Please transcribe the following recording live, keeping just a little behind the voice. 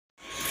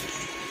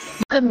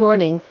Good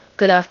morning,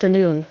 good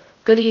afternoon,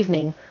 good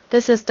evening.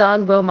 This is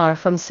Don Romar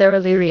from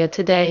Serraleria.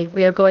 Today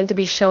we are going to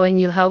be showing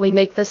you how we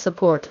make this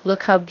support.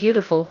 Look how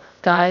beautiful,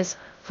 guys.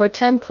 For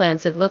 10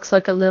 plants it looks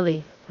like a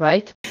lily,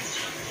 right?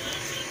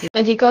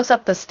 And he goes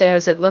up the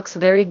stairs. It looks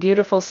very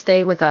beautiful.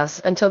 Stay with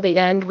us until the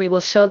end. We will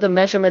show the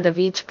measurement of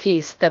each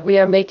piece that we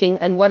are making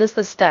and what is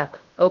the step,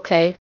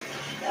 okay?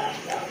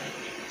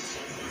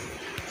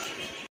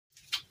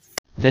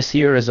 This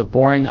here is a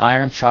boring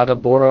iron shot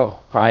of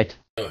boro, right?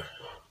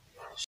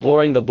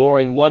 Boring the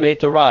boring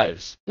 1/8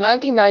 arrives.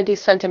 90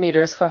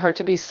 centimeters for her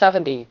to be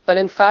 70, but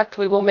in fact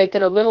we will make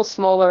it a little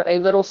smaller, a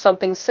little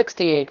something.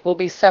 68 will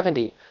be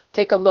 70.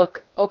 Take a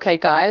look, okay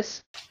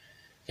guys?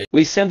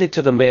 We send it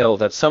to the mail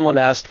that someone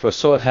asked for,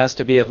 so it has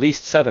to be at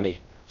least 70.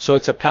 So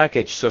it's a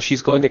package, so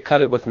she's going to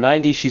cut it with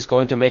 90. She's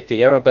going to make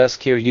the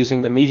arabesque here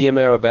using the medium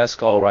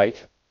arabesque,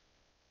 alright?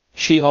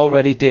 She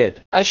already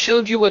did. I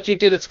showed you what you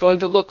did. It's going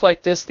to look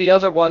like this, the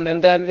other one,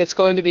 and then it's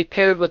going to be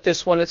paired with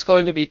this one. It's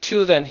going to be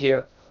 2 then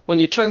here. When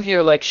you turn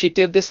here like she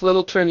did this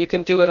little turn, you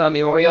can do it on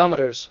the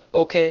oreometers,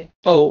 okay?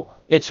 Oh,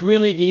 it's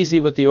really easy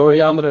with the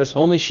oreometers,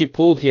 only she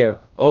pulled here.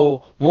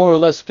 Oh, more or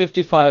less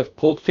 55,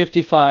 pulled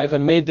 55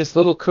 and made this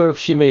little curve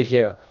she made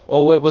here.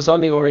 Oh, it was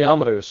on the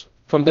oreometers.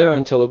 From there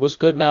until it was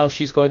good. Now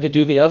she's going to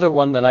do the other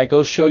one, then I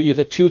go show you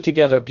the two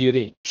together,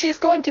 beauty. She's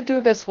going to do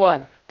this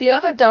one. The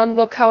other done,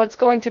 look how it's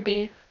going to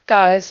be.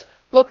 Guys,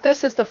 look,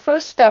 this is the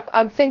first step.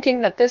 I'm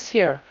thinking that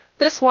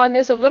this one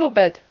is a little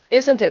bit,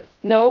 isn't it?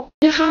 No?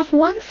 You have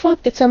 1 foot.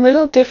 It's a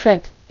little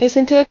different,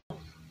 isn't it?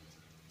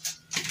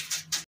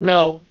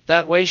 No,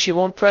 that way she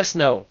won't press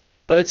no.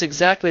 But it's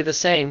exactly the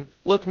same.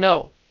 Look,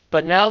 no.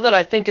 But now that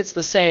I think it's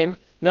the same,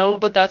 no,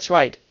 but that's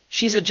right.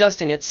 She's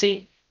adjusting it,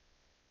 see?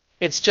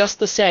 It's just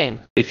the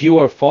same. If you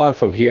are far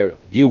from here,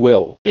 you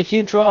will. If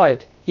you draw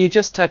it, you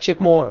just touch it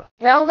more.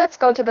 Now let's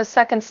go to the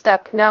second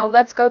step.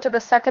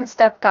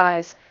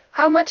 Guys.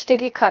 How much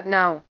did he cut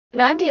now?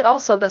 90.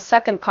 Also the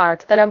second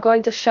part that I'm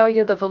going to show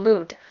you, the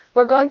volute.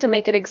 We're going to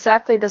make it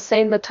exactly the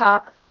same, the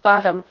top,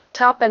 bottom,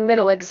 top and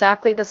middle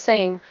exactly the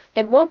same.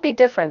 It won't be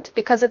different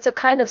because it's a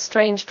kind of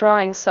strange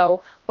drawing,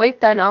 so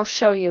wait, then I'll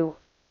show you.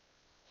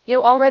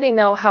 You already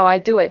know how I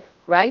do it,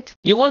 right?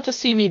 You want to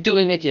see me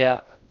doing it, yeah?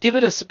 Give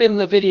it a spin.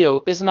 The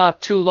video is not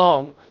too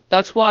long.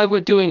 That's why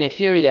we're doing it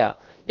here, yeah?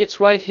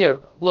 It's right here,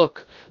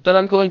 look. But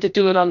I'm going to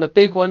do it on the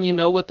big one. You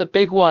know what the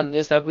big one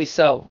is that we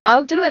sell.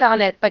 I'll do it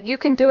on it, but you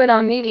can do it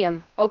on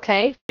medium,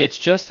 okay? It's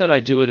just that I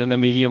do it in the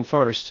medium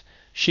first.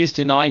 She's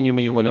denying you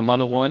me when I'm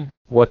on a one.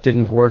 What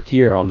didn't work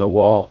here on the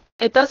wall?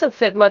 It doesn't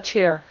fit much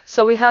here,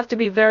 so we have to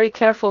be very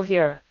careful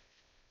here.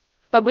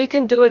 But we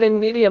can do it in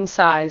medium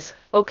size,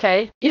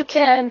 okay? You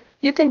can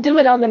do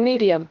it on the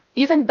medium.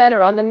 Even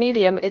better on the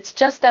medium. It's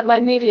just that my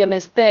medium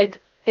is big.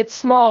 It's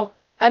small.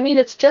 I mean,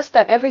 it's just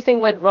that everything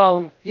went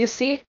wrong, you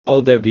see?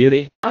 Oh, there,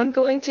 beauty. I'm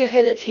going to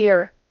hit it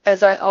here,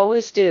 as I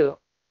always do.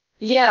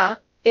 Yeah,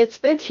 it's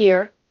big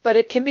here, but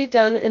it can be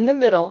done in the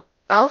middle.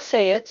 I'll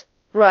say it,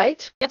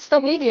 right? It's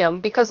the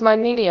medium because my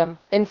medium,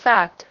 in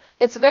fact,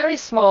 it's very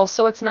small,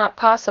 so it's not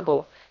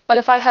possible. But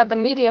if I have the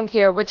medium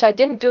here, which I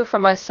didn't do for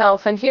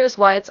myself, and here's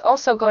why, it's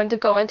also going to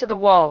go into the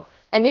wall.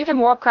 And even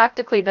more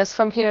practically this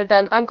from here,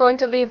 then I'm going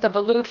to leave the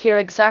volute here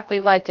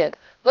exactly like it.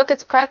 Look,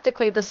 it's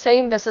practically the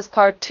same. This is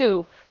part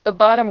 2. The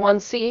bottom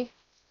one, see?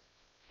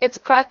 It's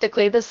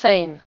practically the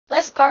same.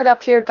 This part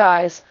up here,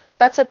 guys,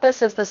 that's it.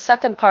 This is the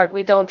second part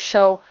we don't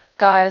show,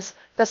 guys.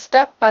 The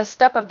step by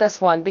step of this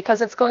one,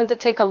 because it's going to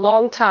take a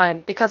long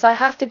time, because I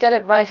have to get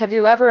it right. Have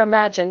you ever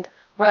imagined,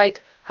 right,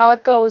 how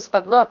it goes?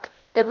 But look,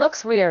 it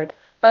looks weird.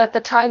 But at the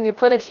time you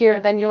put it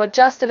here, then you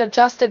adjust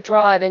it,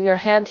 draw it in your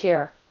hand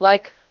here.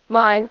 Like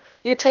mine,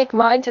 you take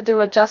mine to do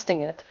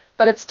adjusting it.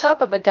 But it's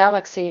top of a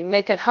galaxy,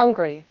 make it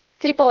hungry.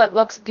 People, it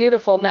looks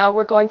beautiful. Now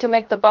we're going to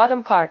make the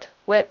bottom part,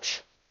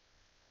 which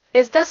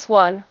is this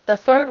one, the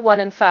third one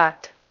in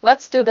fact.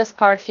 Let's do this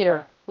part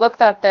here. Look,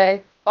 that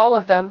they, all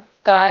of them,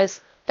 guys,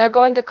 they're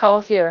going to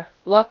call here,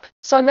 look.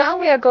 So now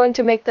we are going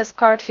to make this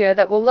part here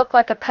that will look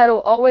like a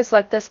pedal, always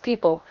like this,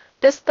 people.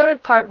 This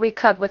third part we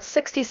cut with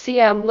 60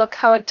 cm. Look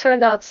how it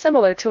turned out,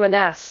 similar to an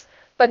S.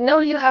 But no,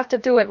 you have to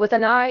do it with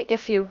an I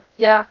if you,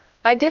 yeah,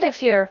 I did it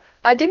here.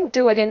 I didn't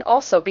do it in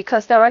also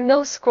because there are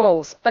no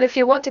scrolls, but if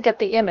you want to get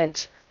the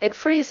image, it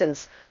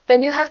freezes,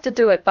 then you have to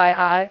do it by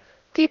eye.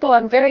 People,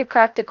 I'm very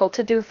practical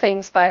to do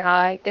things by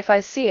eye. If I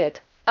see it,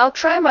 I'll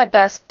try my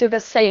best do the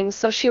same.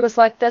 So she was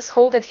like this,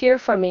 hold it here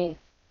for me.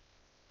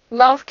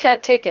 Love,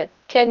 can't take it,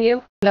 can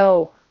you?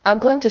 No, I'm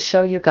going to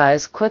show you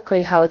guys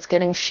quickly how it's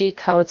getting chic,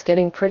 how it's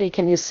getting pretty.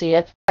 Can you see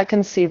it? I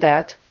can see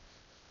that.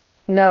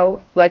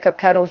 No, like a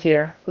pedal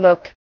here,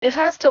 look. It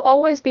has to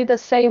always be the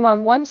same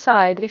on one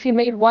side. If you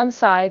made one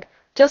side,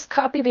 just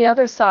copy the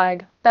other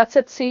side. That's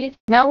it, see?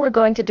 Now we're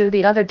going to do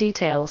the other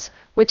details,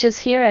 which is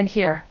here and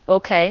here,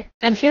 okay?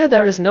 And here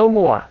there is no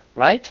more,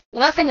 right?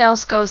 Nothing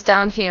else goes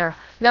down here.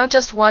 No,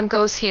 just one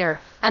goes here.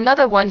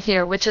 Another one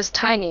here, which is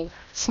tiny,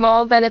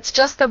 small, then it's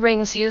just the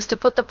rings used to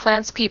put the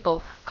plants,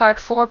 people. Part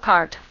 4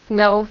 part.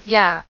 No,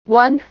 yeah.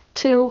 1,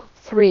 2,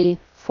 3,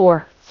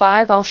 4,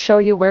 5. I'll show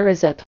you. Where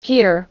is it?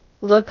 Here.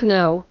 Look,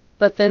 no.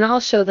 but then I'll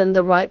show them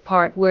the right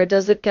part. Where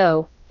does it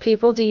go?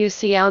 People, do you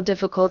see how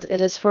difficult it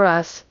is for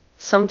us,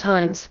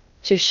 sometimes,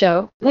 to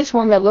show? This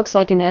one that looks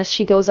like an S,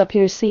 she goes up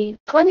here, see?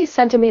 20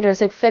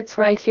 centimeters, it fits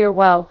right here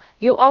well.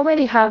 You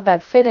already have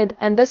that fitted,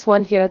 and this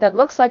one here that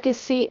looks like a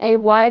C, a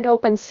wide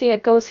open C,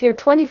 it goes here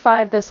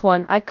 25. This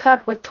one I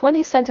cut with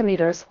 20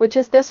 centimeters, which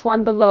is this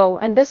one below,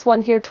 and this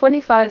one here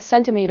 25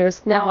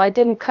 centimeters. Now I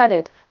didn't cut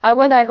it. I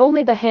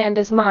only the hand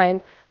is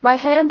mine. My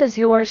hand is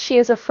yours. She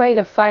is afraid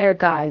of fire,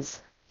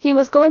 guys. He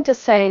was going to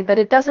say that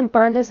it doesn't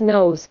burn his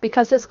nose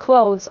because his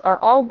clothes are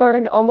all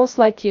burned, almost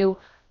like you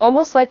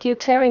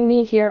tearing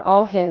me here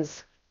all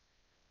his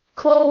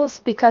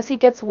clothes because he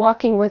gets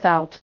walking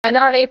without. And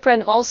our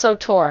apron also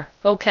tore,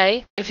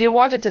 okay? If you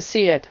wanted to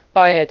see it,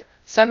 buy it.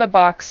 Send a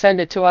box, send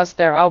it to us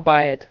there, I'll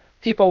buy it.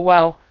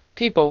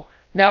 People,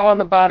 now on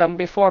the bottom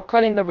before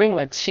cutting the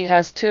ringlets she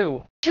has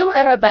two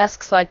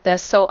arabesques like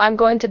this, so I'm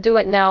going to do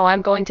it now.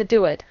 I'm going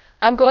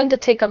to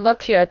take a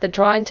look here at the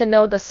drawing to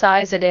know the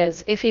size it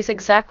is. If he's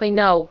exactly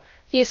no.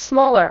 He's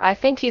smaller. I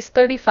think he's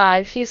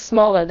 35. He's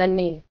smaller than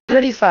me.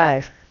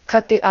 35.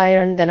 Cut the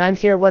iron, then I'm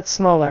here. What's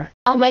smaller?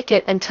 I'll make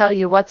it and tell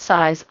you what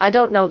size. I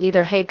don't know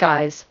either. Hey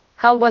guys,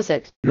 how was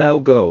it? Now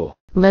go.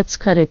 Let's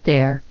cut it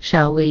there,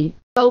 shall we?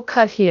 Go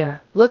cut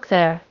here. Look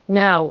there.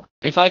 Now.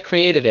 If I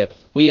created it,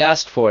 we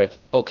asked for it,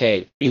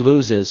 okay. He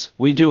loses,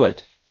 we do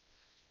it.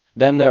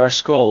 Then there are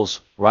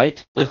scrolls,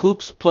 right? The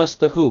hoops plus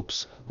the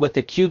hoops, with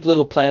the cute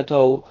little plant,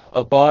 oh,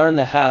 a bar and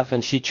a half,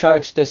 and she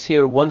charged this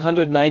here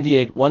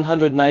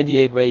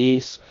 198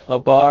 reis, a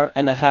bar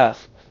and a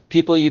half.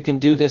 People, you can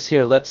do this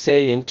here, let's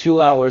say in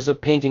 2 hours of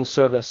painting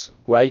service,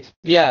 right?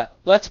 Yeah,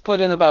 let's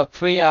put in about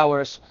 3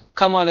 hours.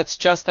 Come on, it's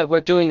just that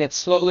we're doing it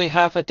slowly.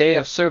 Half a day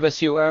of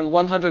service, you earn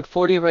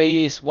 140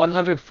 reis,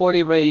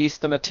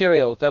 the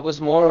material that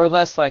was more or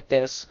less like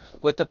this,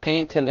 with the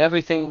paint and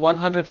everything.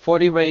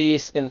 140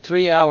 reis in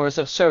 3 hours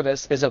of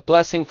service is a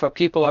blessing for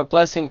people, are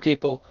blessing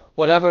people.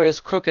 Whatever is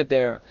crooked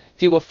there,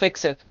 he will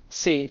fix it,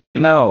 see?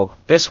 No,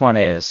 this one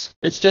is.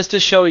 It's just to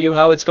show you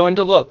how it's going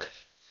to look.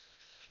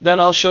 Then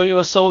I'll show you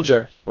a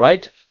soldier,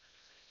 right?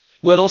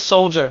 Little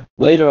soldier.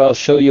 Later I'll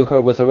show you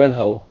her with a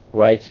renho,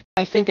 right?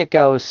 I think it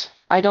goes.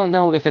 I don't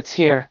know if it's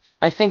here.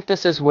 I think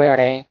this is where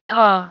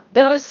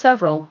there are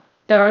several.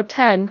 There are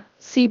 10.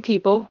 See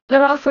people?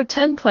 There are for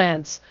 10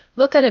 plants.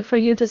 Look at it for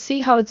you to see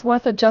how it's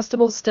worth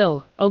adjustable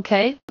still,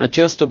 okay?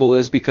 Adjustable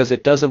is because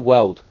it doesn't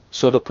weld,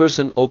 so the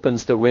person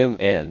opens the rim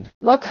and...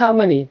 Look how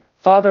many.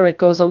 Father, it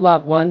goes a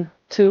lot. 1,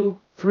 2,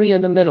 3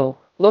 in the middle.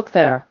 Look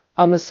there.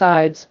 On the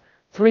sides.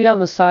 3 on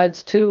the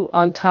sides, 2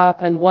 on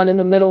top, and 1 in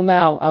the middle.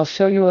 Now I'll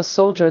show you a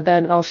soldier,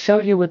 then I'll show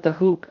you with the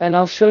hoop, and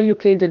I'll show you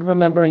painted,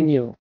 remembering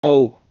you.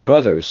 Oh,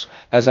 brothers,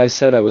 as I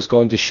said I was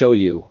going to show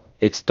you,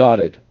 it's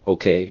dotted,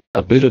 okay?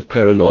 A bit of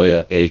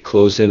paranoia, a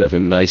close-in of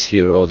him nice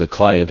here, or the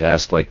client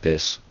asked like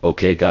this,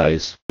 okay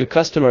guys? The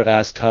customer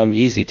asked how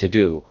easy to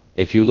do.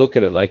 If you look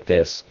at it like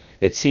this,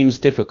 it seems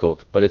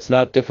difficult, but it's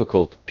not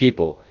difficult,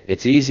 people.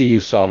 It's easy. You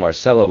saw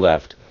Marcella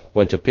left,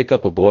 went to pick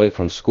up a boy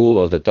from school,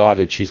 or the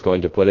dotted she's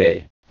going to put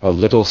a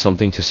little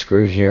something to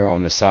screw here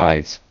on the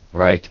sides,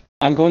 right?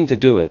 I'm going to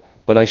do it,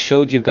 but I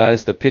showed you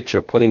guys the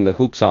picture putting the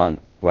hoops on,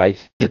 right?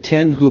 The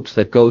 10 hoops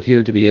that go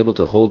here to be able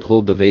to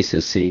hold the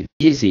vases, see?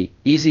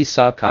 Easy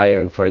sock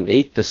iron for an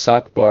 8. The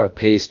sock bar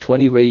pays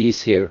 20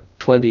 reis here,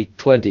 20.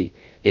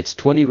 It's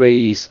 20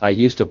 reis. I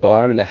used a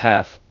bar and a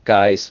half,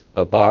 guys,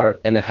 a bar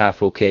and a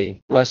half,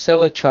 okay?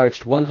 Marcella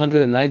charged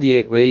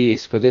 198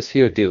 reis for this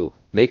here do,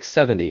 makes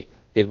 70.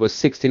 It was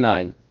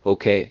 69,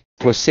 okay?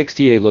 For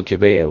 68 look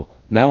your.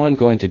 Now I'm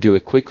going to do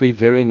it quickly,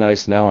 very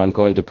nice. Now I'm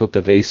going to put the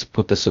vase,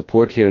 put the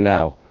support here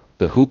now.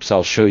 The hoops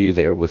I'll show you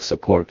there with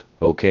support,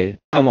 okay?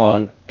 Come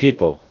on,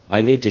 people, I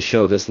need to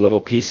show this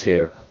little piece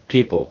here.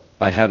 People,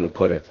 I haven't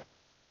put it.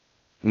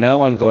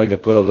 Now I'm going to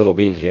put a little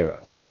beam here.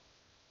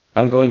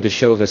 I'm going to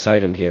show this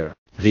item here.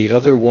 The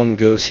other one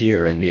goes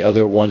here and the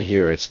other one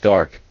here. It's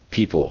dark,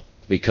 people,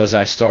 because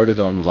I started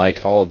on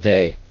light all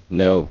day.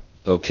 No,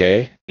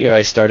 okay? Here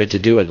I started to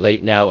do it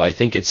late. Now I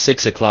think it's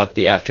 6 o'clock.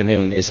 The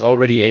afternoon is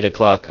already 8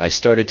 o'clock. I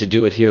started to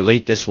do it here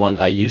late. This one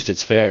I used,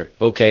 it's fair,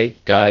 okay,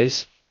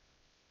 guys?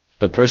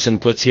 The person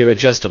puts here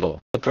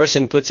adjustable. The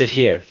person puts it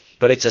here,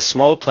 but it's a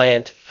small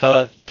plant,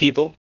 huh,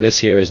 people? This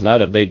here is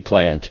not a big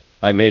plant.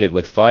 I made it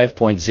with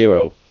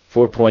 5.0,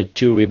 4.2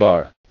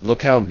 rebar.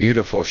 Look how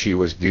beautiful she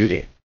was,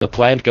 beauty. The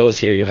plant goes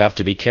here. You have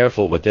to be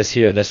careful with this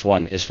here. This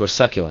one is for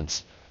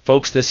succulents.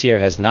 Folks, this here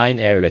has 9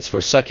 air. It's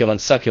for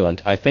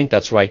succulent. I think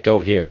that's right. Go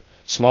here.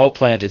 Small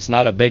plant, it's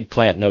not a big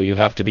plant. No, you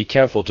have to be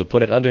careful to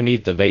put it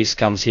underneath. The vase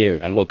comes here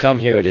and will come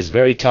here. It is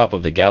very top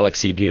of the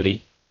galaxy,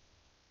 beauty.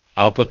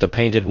 I'll put the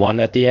painted one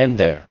at the end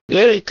there.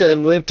 Very good,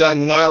 we've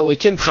done now. We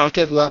can paint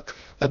it look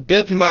a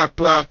bit matte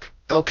black,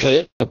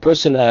 okay? The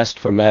person asked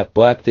for matte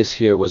black. This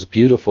here was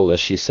beautiful, as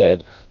she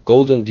said.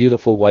 Golden,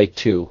 beautiful white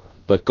too.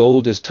 But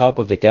gold is top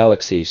of the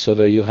galaxy, so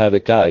there you have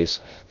it, guys.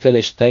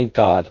 Finished, thank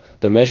God.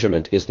 The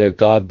measurement is there.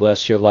 God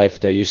bless your life.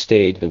 There you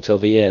stayed until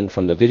the end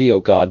from the video.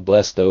 God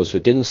bless those who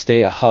didn't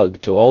stay. A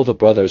hug to all the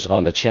brothers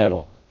on the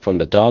channel, from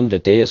the Don the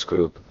Deus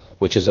group.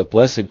 which is a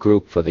blessed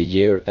group for the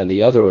year, and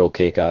the other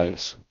okay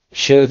guys.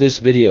 Share this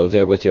video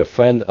there with your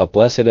friend, a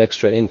blessed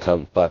extra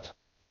income, but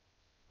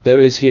there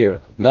is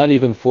here, not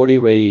even 40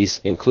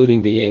 raise,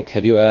 including the ink.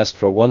 Have you asked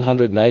for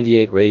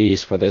 198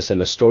 raise for this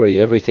and a story,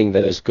 everything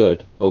that is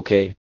good,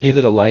 okay? Give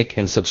it a like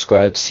and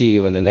subscribe. See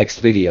you in the next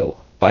video.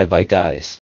 Bye bye guys.